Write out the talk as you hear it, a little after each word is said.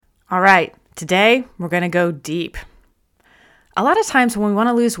All right, today we're going to go deep. A lot of times when we want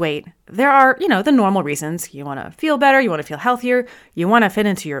to lose weight, there are, the normal reasons. You want to feel better, you want to feel healthier, you want to fit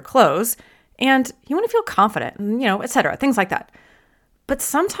into your clothes, and you want to feel confident, etc., things like that. But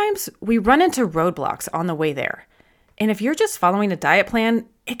sometimes we run into roadblocks on the way there. And if you're just following a diet plan,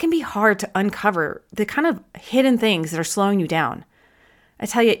 it can be hard to uncover the kind of hidden things that are slowing you down. I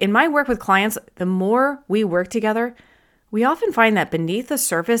tell you, in my work with clients, the more we work together, we often find that beneath the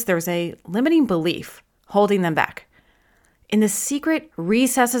surface, there's a limiting belief holding them back. In the secret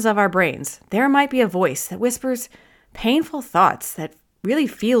recesses of our brains, there might be a voice that whispers painful thoughts that really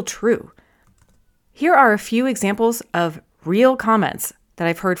feel true. Here are a few examples of real comments that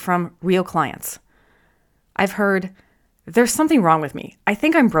I've heard from real clients. I've heard, "There's something wrong with me. I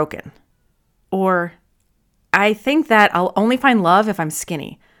think I'm broken." Or, "I think that I'll only find love if I'm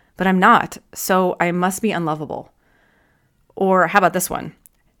skinny, but I'm not, so I must be unlovable." Or how about this one?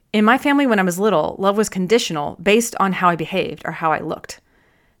 "In my family when I was little, love was conditional based on how I behaved or how I looked."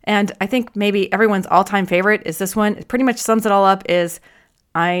 And I think maybe everyone's all-time favorite is this one. It pretty much sums it all up is,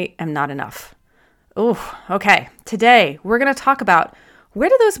 "I am not enough." Oh, okay. Today, we're going to talk about where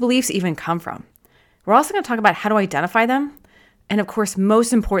do those beliefs even come from? We're also going to talk about how to identify them. And of course,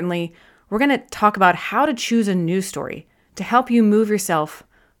 most importantly, we're going to talk about how to choose a news story to help you move yourself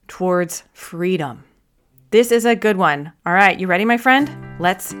towards freedom. This is a good one. All right, you ready, my friend?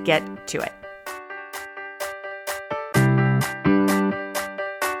 Let's get to it.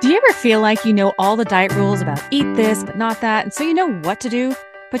 Do you ever feel like you know all the diet rules about eat this, but not that, and so you know what to do,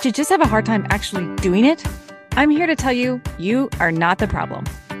 but you just have a hard time actually doing it? I'm here to tell you, you are not the problem.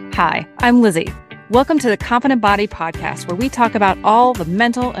 Hi, I'm Lizzie. Welcome to the Confident Body Podcast, where we talk about all the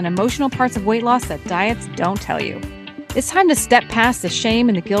mental and emotional parts of weight loss that diets don't tell you. It's time to step past the shame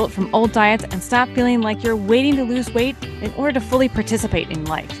and the guilt from old diets and stop feeling like you're waiting to lose weight in order to fully participate in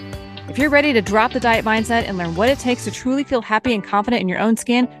life. If you're ready to drop the diet mindset and learn what it takes to truly feel happy and confident in your own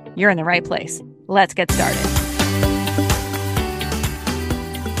skin, you're in the right place. Let's get started.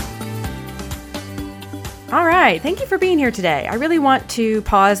 All right. Thank you for being here today. I really want to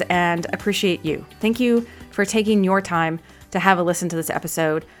pause and appreciate you. Thank you for taking your time to have a listen to this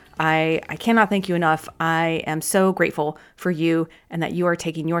episode. I cannot thank you enough. I am so grateful for you and that you are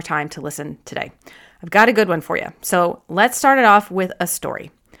taking your time to listen today. I've got a good one for you. So let's start it off with a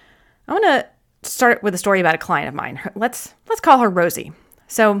story. I want to start with a story about a client of mine. Let's call her Rosie.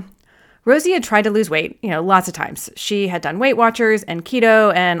 So Rosie had tried to lose weight, lots of times. She had done Weight Watchers and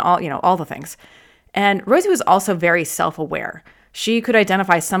keto and all the things. And Rosie was also very self-aware. She could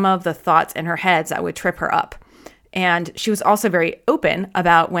identify some of the thoughts in her head that would trip her up. And she was also very open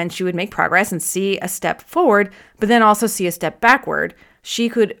about when she would make progress and see a step forward, but then also see a step backward. She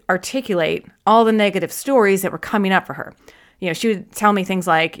could articulate all the negative stories that were coming up for her. She would tell me things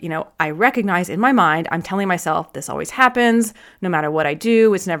like, "I recognize in my mind, I'm telling myself this always happens. No matter what I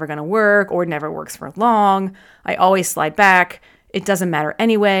do, it's never going to work or it never works for long. I always slide back. It doesn't matter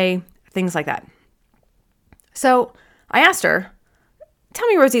anyway," things like that. So I asked her, "Tell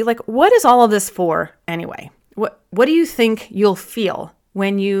me, Rosie, what is all of this for anyway? What do you think you'll feel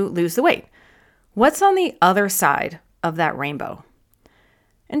when you lose the weight? What's on the other side of that rainbow?"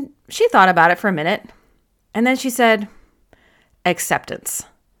 And she thought about it for a minute. And then she said, "Acceptance."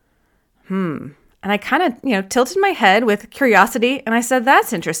 And I kind of, tilted my head with curiosity. And I said,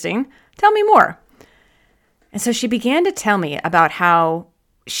 "That's interesting. Tell me more." And so she began to tell me about how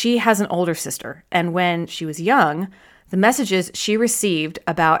she has an older sister. And when she was young, the messages she received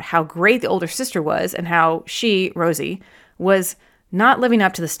about how great the older sister was and how she, Rosie, was not living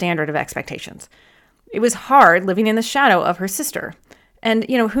up to the standard of expectations. It was hard living in the shadow of her sister. And,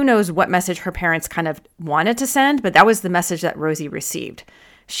 who knows what message her parents kind of wanted to send, but that was the message that Rosie received.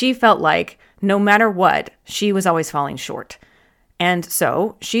 She felt like no matter what, she was always falling short. And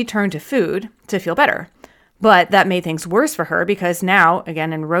so she turned to food to feel better. But that made things worse for her because now,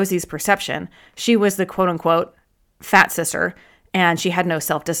 again, in Rosie's perception, she was the quote unquote fat sister and she had no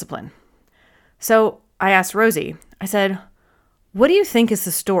self-discipline. So I asked Rosie, I said, "What do you think is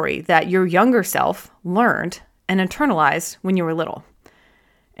the story that your younger self learned and internalized when you were little?"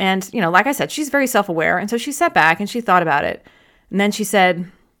 And, like I said, she's very self-aware. And so she sat back and she thought about it. And then she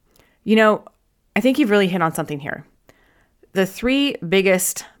said, "I think you've really hit on something here. The three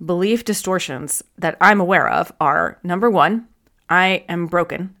biggest belief distortions that I'm aware of are, number one, I am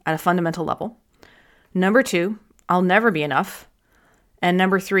broken at a fundamental level. Number two, I'll never be enough. And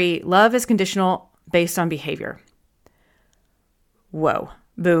number three, love is conditional based on behavior." Whoa,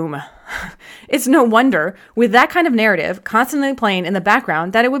 boom. It's no wonder with that kind of narrative constantly playing in the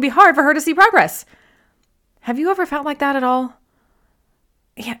background that it would be hard for her to see progress. Have you ever felt like that at all?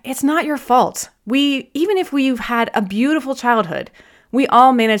 yeah, it's not your fault. Even if we've had a beautiful childhood, we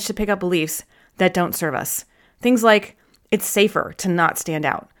all manage to pick up beliefs that don't serve us. Things like it's safer to not stand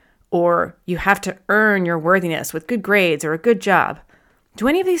out, or you have to earn your worthiness with good grades or a good job. Do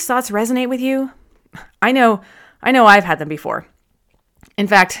any of these thoughts resonate with you? I know I've had them before. In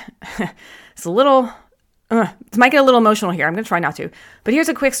fact, it's it might get a little emotional here. I'm going to try not to. But here's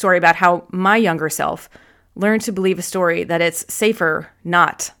a quick story about how my younger self learned to believe a story that it's safer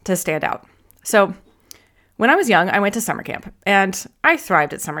not to stand out. So when I was young, I went to summer camp, and I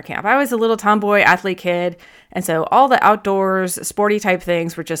thrived at summer camp. I was a little tomboy athlete kid, and so all the outdoors, sporty type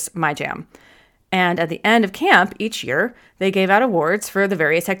things were just my jam. And at the end of camp each year, they gave out awards for the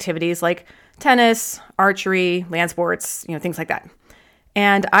various activities like tennis, archery, land sports, things like that.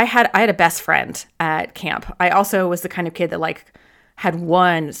 And I had a best friend at camp. I also was the kind of kid that had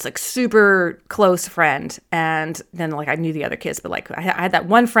one super close friend, and then I knew the other kids, but I had that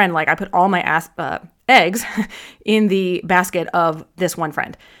one friend. I put all my eggs in the basket of this one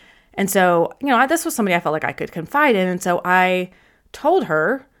friend, and so this was somebody I felt like I could confide in, and so I told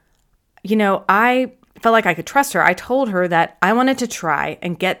her, I felt like I could trust her. I told her that I wanted to try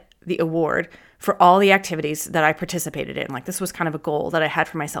and get the award for all the activities that I participated in. This was kind of a goal that I had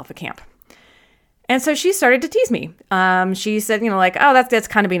for myself at camp. And so she started to tease me. She said, oh, that's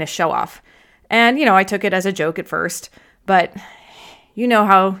kind of being a show off. And, I took it as a joke at first, but you know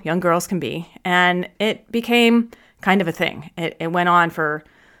how young girls can be. And it became kind of a thing. It went on for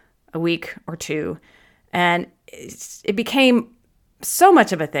a week or two. And it became so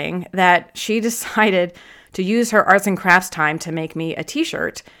much of a thing that she decided to use her arts and crafts time to make me a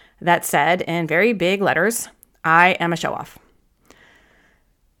t-shirt that said in very big letters, I am a show off.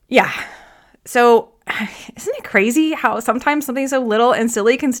 Yeah. So isn't it crazy how sometimes something so little and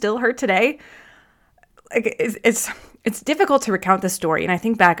silly can still hurt today? It's difficult to recount this story. And I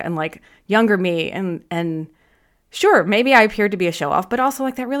think back on younger me and sure, maybe I appeared to be a show off, but also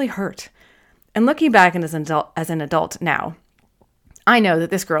that really hurt. And looking back as an adult now, I know that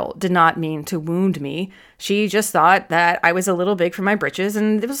this girl did not mean to wound me. She just thought that I was a little big for my britches,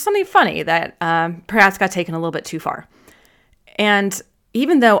 and it was something funny that perhaps got taken a little bit too far. And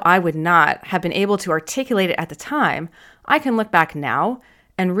even though I would not have been able to articulate it at the time, I can look back now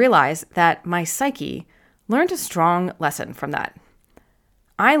and realize that my psyche learned a strong lesson from that.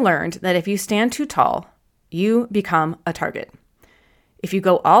 I learned that if you stand too tall, you become a target. If you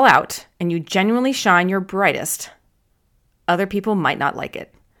go all out and you genuinely shine your brightest, other people might not like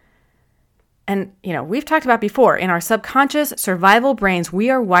it. And, we've talked about before, in our subconscious survival brains, we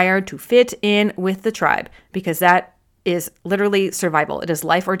are wired to fit in with the tribe because that is literally survival. It is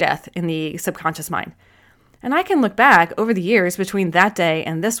life or death in the subconscious mind. And I can look back over the years between that day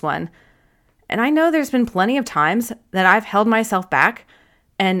and this one, and I know there's been plenty of times that I've held myself back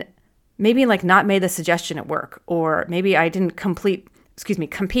and maybe not made the suggestion at work, or maybe I didn't compete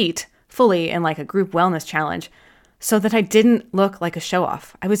fully in a group wellness challenge so that I didn't look like a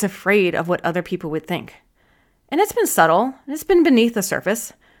show-off. I was afraid of what other people would think. And it's been subtle, it's been beneath the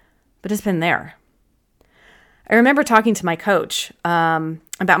surface, but it's been there. I remember talking to my coach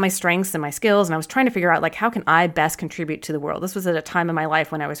about my strengths and my skills, and I was trying to figure out how can I best contribute to the world. This was at a time in my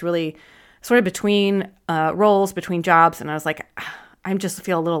life when I was really sort of between roles, between jobs, and I was I just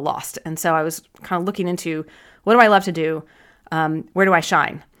feel a little lost. And so I was kind of looking into, what do I love to do? Where do I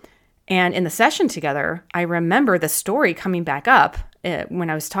shine? And in the session together, I remember the story coming back up when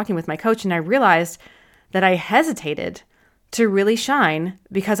I was talking with my coach, and I realized that I hesitated to really shine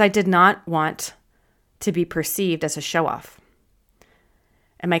because I did not want to be perceived as a show-off.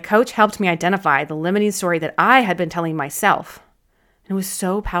 And my coach helped me identify the limiting story that I had been telling myself. And it was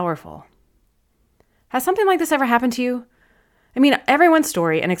so powerful. Has something like this ever happened to you? I mean, everyone's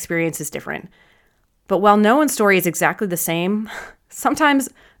story and experience is different. But while no one's story is exactly the same, sometimes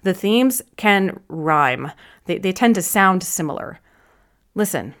the themes can rhyme. They tend to sound similar.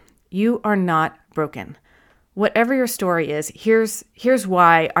 Listen, you are not broken. Whatever your story is, here's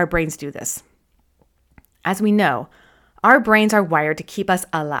why our brains do this. As we know, our brains are wired to keep us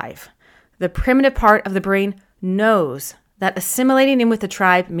alive. The primitive part of the brain knows that assimilating in with the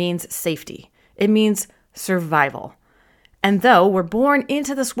tribe means safety. It means survival. And though we're born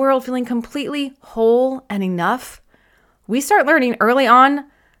into this world feeling completely whole and enough, we start learning early on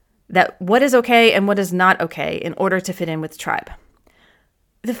that what is okay and what is not okay in order to fit in with the tribe.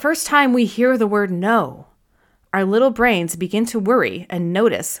 The first time we hear the word no, our little brains begin to worry and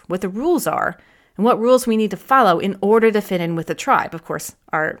notice what the rules are and what rules we need to follow in order to fit in with the tribe. Of course,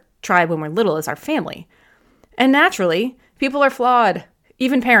 our tribe when we're little is our family. And naturally, people are flawed,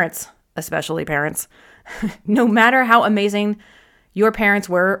 even parents, especially parents. No matter how amazing your parents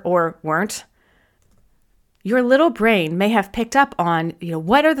were or weren't, your little brain may have picked up on,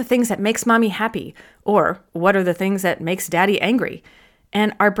 what are the things that makes mommy happy? Or what are the things that makes daddy angry?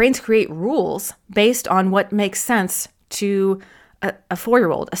 And our brains create rules based on what makes sense to a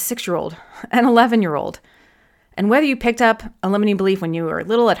 4-year-old, a 6-year-old, an 11-year-old. And whether you picked up a limiting belief when you were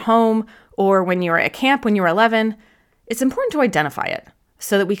little at home or when you were at camp when you were 11, it's important to identify it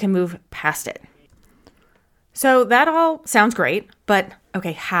so that we can move past it. So that all sounds great, but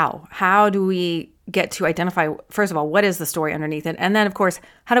okay, how? How do we get to identify, first of all, what is the story underneath it? And then, of course,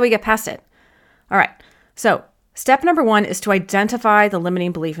 how do we get past it? All right. So step number 1 is to identify the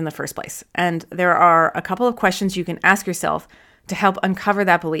limiting belief in the first place. And there are a couple of questions you can ask yourself to help uncover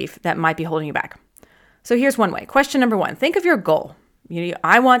that belief that might be holding you back. So here's one way. Question number 1, think of your goal.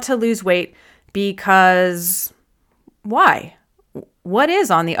 I want to lose weight because why? What is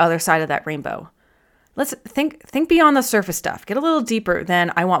on the other side of that rainbow? Let's think beyond the surface stuff. Get a little deeper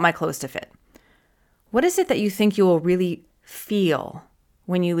than I want my clothes to fit. What is it that you think you will really feel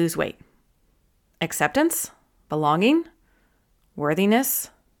when you lose weight? Acceptance? Belonging? Worthiness?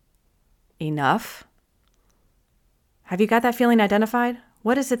 Enough? Have you got that feeling identified?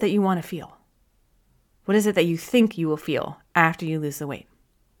 What is it that you want to feel? What is it that you think you will feel after you lose the weight?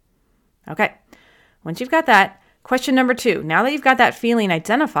 Okay, once you've got that, question number 2, now that you've got that feeling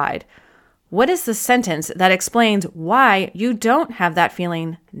identified, what is the sentence that explains why you don't have that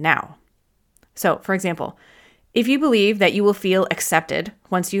feeling now? So, for example, if you believe that you will feel accepted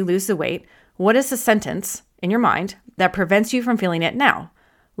once you lose the weight, what is the sentence in your mind that prevents you from feeling it now?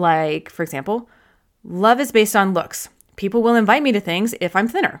 Like, for example, love is based on looks. People will invite me to things if I'm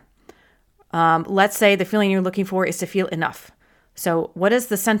thinner. Let's say the feeling you're looking for is to feel enough. So what is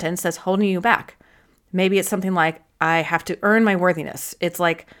the sentence that's holding you back? Maybe it's something like, I have to earn my worthiness. It's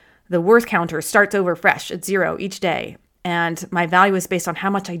like the worth counter starts over fresh at 0 each day. And my value is based on how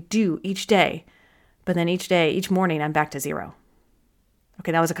much I do each day. But then each morning, I'm back to 0.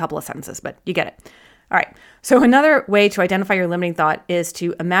 Okay, that was a couple of sentences, but you get it. All right. So another way to identify your limiting thought is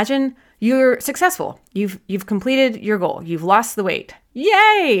to imagine you're successful. You've completed your goal. You've lost the weight.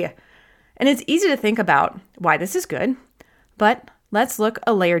 Yay! And it's easy to think about why this is good, but let's look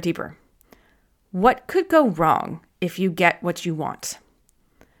a layer deeper. What could go wrong if you get what you want?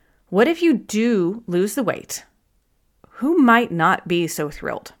 What if you do lose the weight? Who might not be so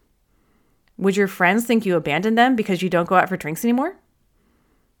thrilled? Would your friends think you abandoned them because you don't go out for drinks anymore?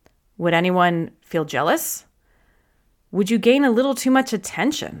 Would anyone feel jealous? Would you gain a little too much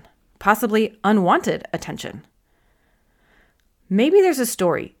attention, possibly unwanted attention? Maybe there's a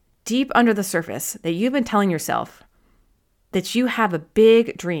story deep under the surface that you've been telling yourself that you have a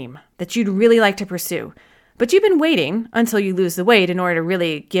big dream that you'd really like to pursue, but you've been waiting until you lose the weight in order to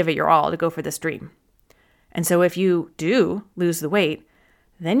really give it your all to go for this dream. And so if you do lose the weight,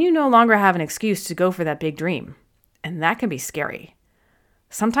 then you no longer have an excuse to go for that big dream. And that can be scary.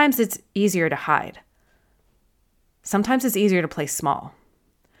 Sometimes it's easier to hide. Sometimes it's easier to play small.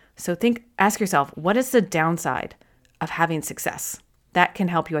 So ask yourself, what is the downside of having success? That can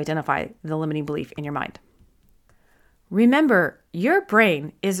help you identify the limiting belief in your mind. Remember, your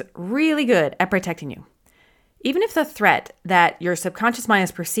brain is really good at protecting you. Even if the threat that your subconscious mind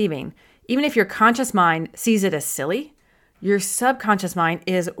is perceiving, even if your conscious mind sees it as silly, your subconscious mind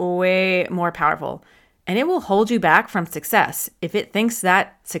is way more powerful, and it will hold you back from success if it thinks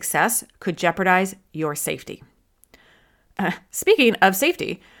that success could jeopardize your safety. Speaking of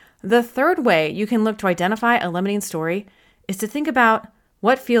safety, the third way you can look to identify a limiting story is to think about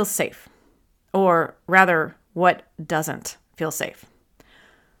what feels safe, or rather, what doesn't feel safe.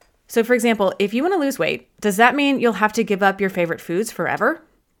 So for example, if you want to lose weight, does that mean you'll have to give up your favorite foods forever?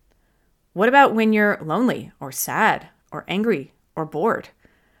 What about when you're lonely or sad or angry or bored?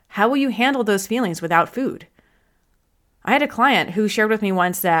 How will you handle those feelings without food? I had a client who shared with me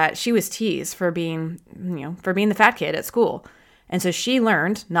once that she was teased for being the fat kid at school. And so she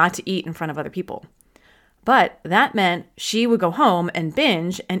learned not to eat in front of other people. But that meant she would go home and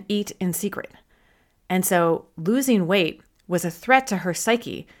binge and eat in secret. And so losing weight was a threat to her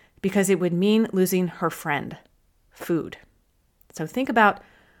psyche because it would mean losing her friend, food. So think about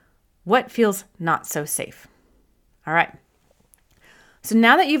what feels not so safe. All right. So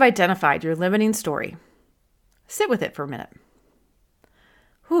now that you've identified your limiting story, sit with it for a minute.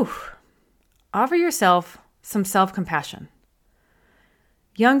 Offer yourself some self-compassion.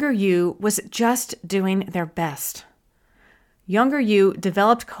 Younger you was just doing their best. Younger you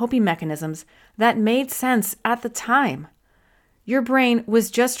developed coping mechanisms that made sense at the time. Your brain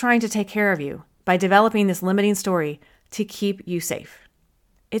was just trying to take care of you by developing this limiting story to keep you safe.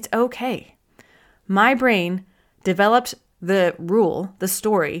 It's okay. My brain developed the rule, the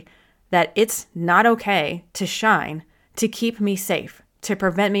story, that it's not okay to shine to keep me safe, to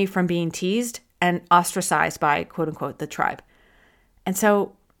prevent me from being teased and ostracized by, quote unquote, the tribe. And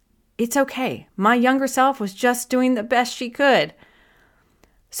so it's okay. My younger self was just doing the best she could.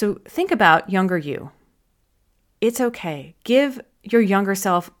 So think about younger you. It's okay. Give your younger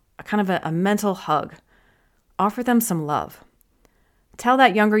self a kind of a mental hug. Offer them some love. Tell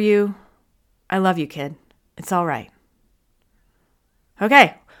that younger you, I love you, kid. It's all right.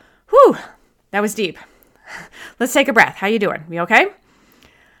 Okay. Whew. That was deep. Let's take a breath. How you doing? You okay?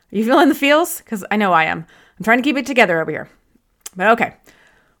 You feeling the feels? Because I know I am. I'm trying to keep it together over here. But okay.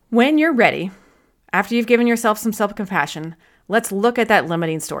 When you're ready, after you've given yourself some self-compassion, let's look at that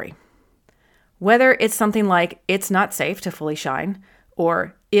limiting story. Whether it's something like, it's not safe to fully shine,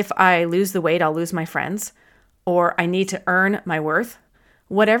 or if I lose the weight, I'll lose my friends, or I need to earn my worth,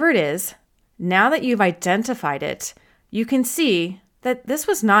 whatever it is, now that you've identified it, you can see that this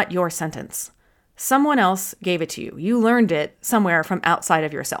was not your sentence. Someone else gave it to you. You learned it somewhere from outside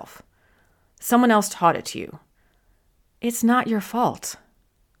of yourself. Someone else taught it to you. It's not your fault.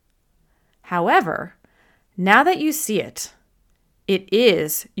 However, now that you see it, it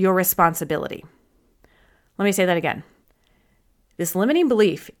is your responsibility. Let me say that again. This limiting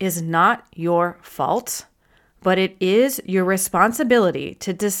belief is not your fault, but it is your responsibility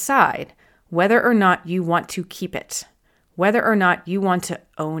to decide whether or not you want to keep it, whether or not you want to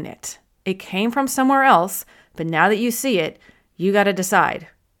own it. It came from somewhere else, but now that you see it, you got to decide,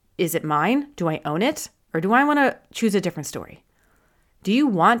 is it mine? Do I own it? Or do I want to choose a different story? Do you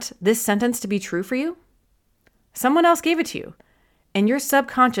want this sentence to be true for you? Someone else gave it to you, and your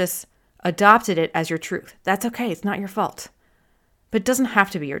subconscious adopted it as your truth. That's okay. It's not your fault. But it doesn't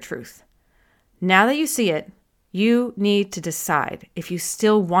have to be your truth. Now that you see it, you need to decide if you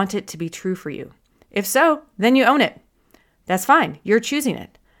still want it to be true for you. If so, then you own it. That's fine. You're choosing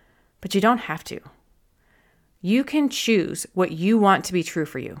it. But you don't have to. You can choose what you want to be true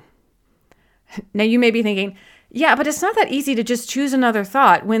for you. Now you may be thinking, yeah, but it's not that easy to just choose another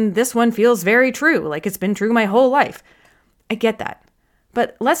thought when this one feels very true, like it's been true my whole life. I get that.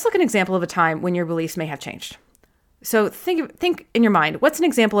 But let's look at an example of a time when your beliefs may have changed. So think in your mind, what's an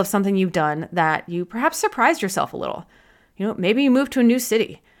example of something you've done that you perhaps surprised yourself a little? Maybe you moved to a new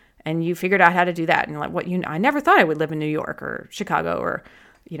city and you figured out how to do that. And I never thought I would live in New York or Chicago or,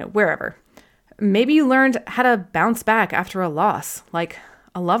 wherever. Maybe you learned how to bounce back after a loss, like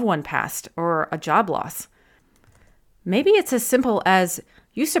a loved one passed or a job loss. Maybe it's as simple as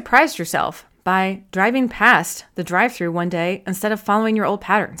you surprised yourself by driving past the drive-thru one day instead of following your old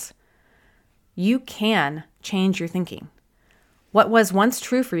patterns. You can change your thinking. What was once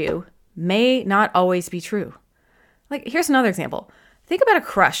true for you may not always be true. Like, here's another example. Think about a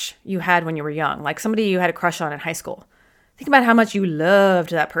crush you had when you were young, like somebody you had a crush on in high school. Think about how much you loved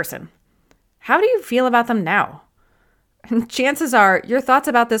that person. How do you feel about them now? Chances are your thoughts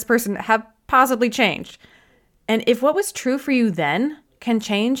about this person have possibly changed. And if what was true for you then can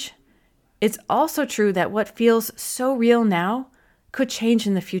change, it's also true that what feels so real now could change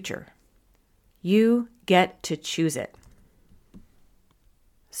in the future. You get to choose it.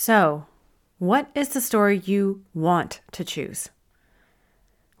 So, what is the story you want to choose?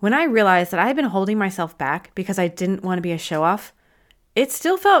 When I realized that I had been holding myself back because I didn't want to be a show-off, it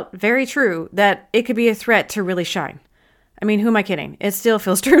still felt very true that it could be a threat to really shine. I mean, who am I kidding? It still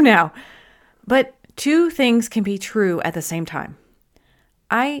feels true now. But two things can be true at the same time.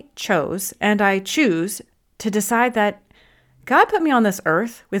 I chose and I choose to decide that God put me on this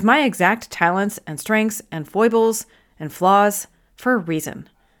earth with my exact talents and strengths and foibles and flaws for a reason.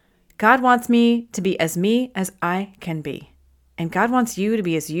 God wants me to be as me as I can be. And God wants you to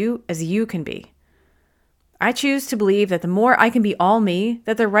be as you can be. I choose to believe that the more I can be all me,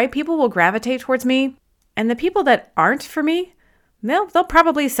 that the right people will gravitate towards me, and the people that aren't for me, they'll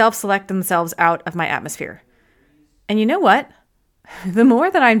probably self-select themselves out of my atmosphere. And you know what? The more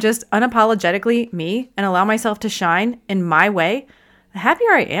that I'm just unapologetically me and allow myself to shine in my way, the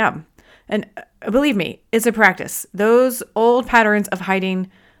happier I am. And believe me, it's a practice. Those old patterns of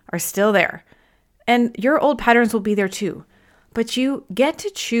hiding are still there. And your old patterns will be there too. But you get to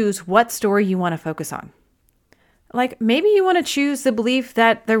choose what story you want to focus on. Like maybe you want to choose the belief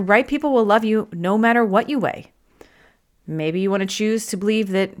that the right people will love you no matter what you weigh. Maybe you want to choose to believe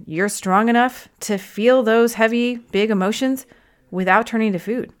that you're strong enough to feel those heavy, big emotions without turning to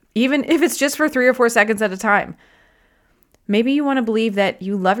food, even if it's just for 3 or 4 seconds at a time. Maybe you want to believe that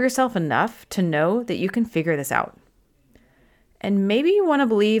you love yourself enough to know that you can figure this out. And maybe you want to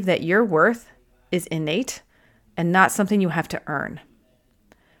believe that your worth is innate and not something you have to earn.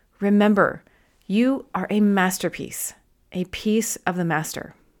 Remember, you are a masterpiece. a piece of the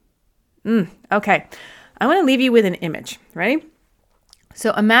master. Okay, I want to leave you with an image. Ready?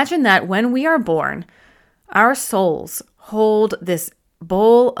 So imagine that when we are born, our souls hold this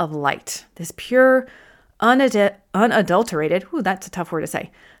bowl of light, this pure, unadulterated, that's a tough word to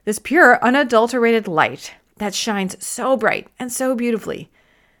say, this pure, unadulterated light that shines so bright and so beautifully.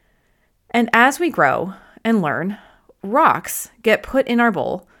 And as we grow and learn, rocks get put in our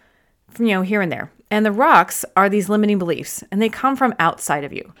bowl, here and there. And the rocks are these limiting beliefs, and they come from outside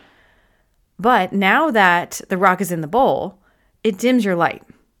of you. But now that the rock is in the bowl, it dims your light.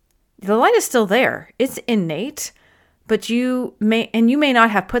 The light is still there. It's innate, but you may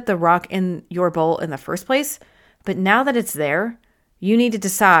not have put the rock in your bowl in the first place. But now that it's there, you need to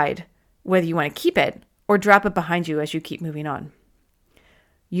decide whether you want to keep it or drop it behind you as you keep moving on.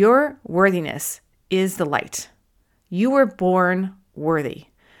 Your worthiness is the light. You were born worthy.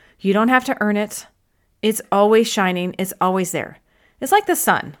 You don't have to earn it. It's always shining. It's always there. It's like the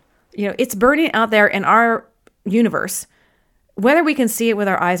sun. It's burning out there in our universe, whether we can see it with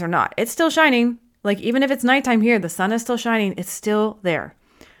our eyes or not. It's still shining. Like even if it's nighttime here, the sun is still shining. It's still there.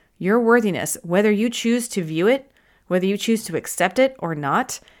 Your worthiness, whether you choose to view it, whether you choose to accept it or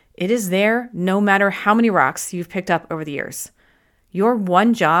not, it is there no matter how many rocks you've picked up over the years. Your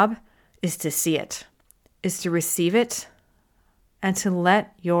one job is to see it, is to receive it, and to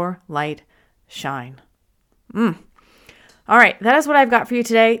let your light shine. All right, that is what I've got for you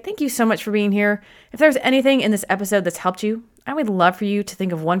today. Thank you so much for being here. If there's anything in this episode that's helped you, I would love for you to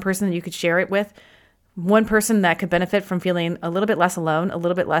think of one person that you could share it with, one person that could benefit from feeling a little bit less alone, a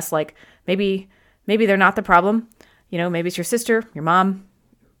little bit less like maybe they're not the problem. Maybe it's your sister, your mom,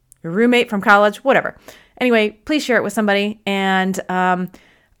 your roommate from college, whatever. Anyway, please share it with somebody. And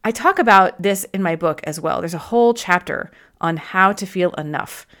I talk about this in my book as well. There's a whole chapter on how to feel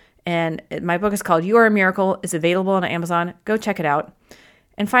enough. And my book is called You Are a Miracle. It's available on Amazon. Go check it out.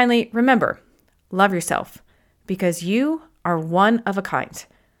 And finally, remember, love yourself because you are one of a kind.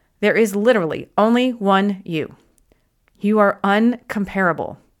 There is literally only one you. You are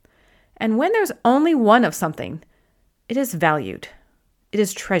uncomparable. And when there's only one of something, it is valued. It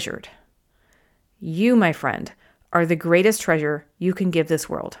is treasured. You, my friend, are the greatest treasure you can give this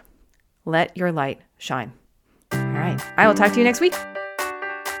world. Let your light shine. All right. I will talk to you next week.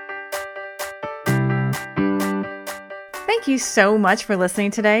 Thank you so much for listening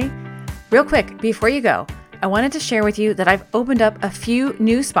today. Real quick, before you go, I wanted to share with you that I've opened up a few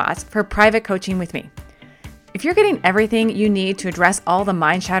new spots for private coaching with me. If you're getting everything you need to address all the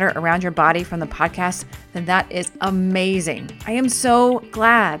mind chatter around your body from the podcast, then that is amazing. I am so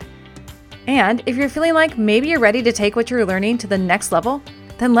glad. And if you're feeling like maybe you're ready to take what you're learning to the next level,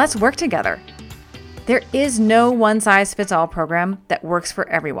 then let's work together. There is no one-size-fits-all program that works for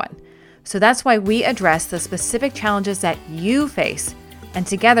everyone. So that's why we address the specific challenges that you face. And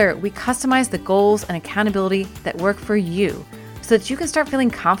together, we customize the goals and accountability that work for you so that you can start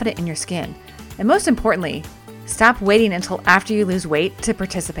feeling confident in your skin. And most importantly, stop waiting until after you lose weight to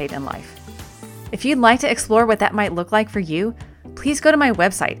participate in life. If you'd like to explore what that might look like for you, please go to my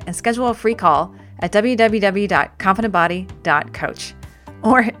website and schedule a free call at www.confidentbody.coach.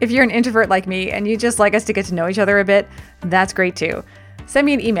 Or if you're an introvert like me and you just like us to get to know each other a bit, that's great too. Send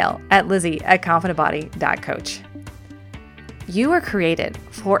me an email at lizzie@confidentbody.coach. You are created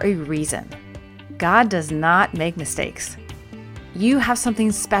for a reason. God does not make mistakes. You have something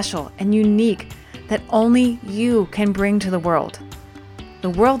special and unique that only you can bring to the world. The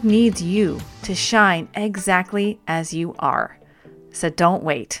world needs you to shine exactly as you are. So don't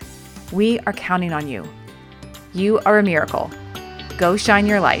wait. We are counting on you. You are a miracle. Go shine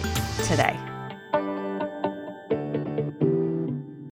your light today.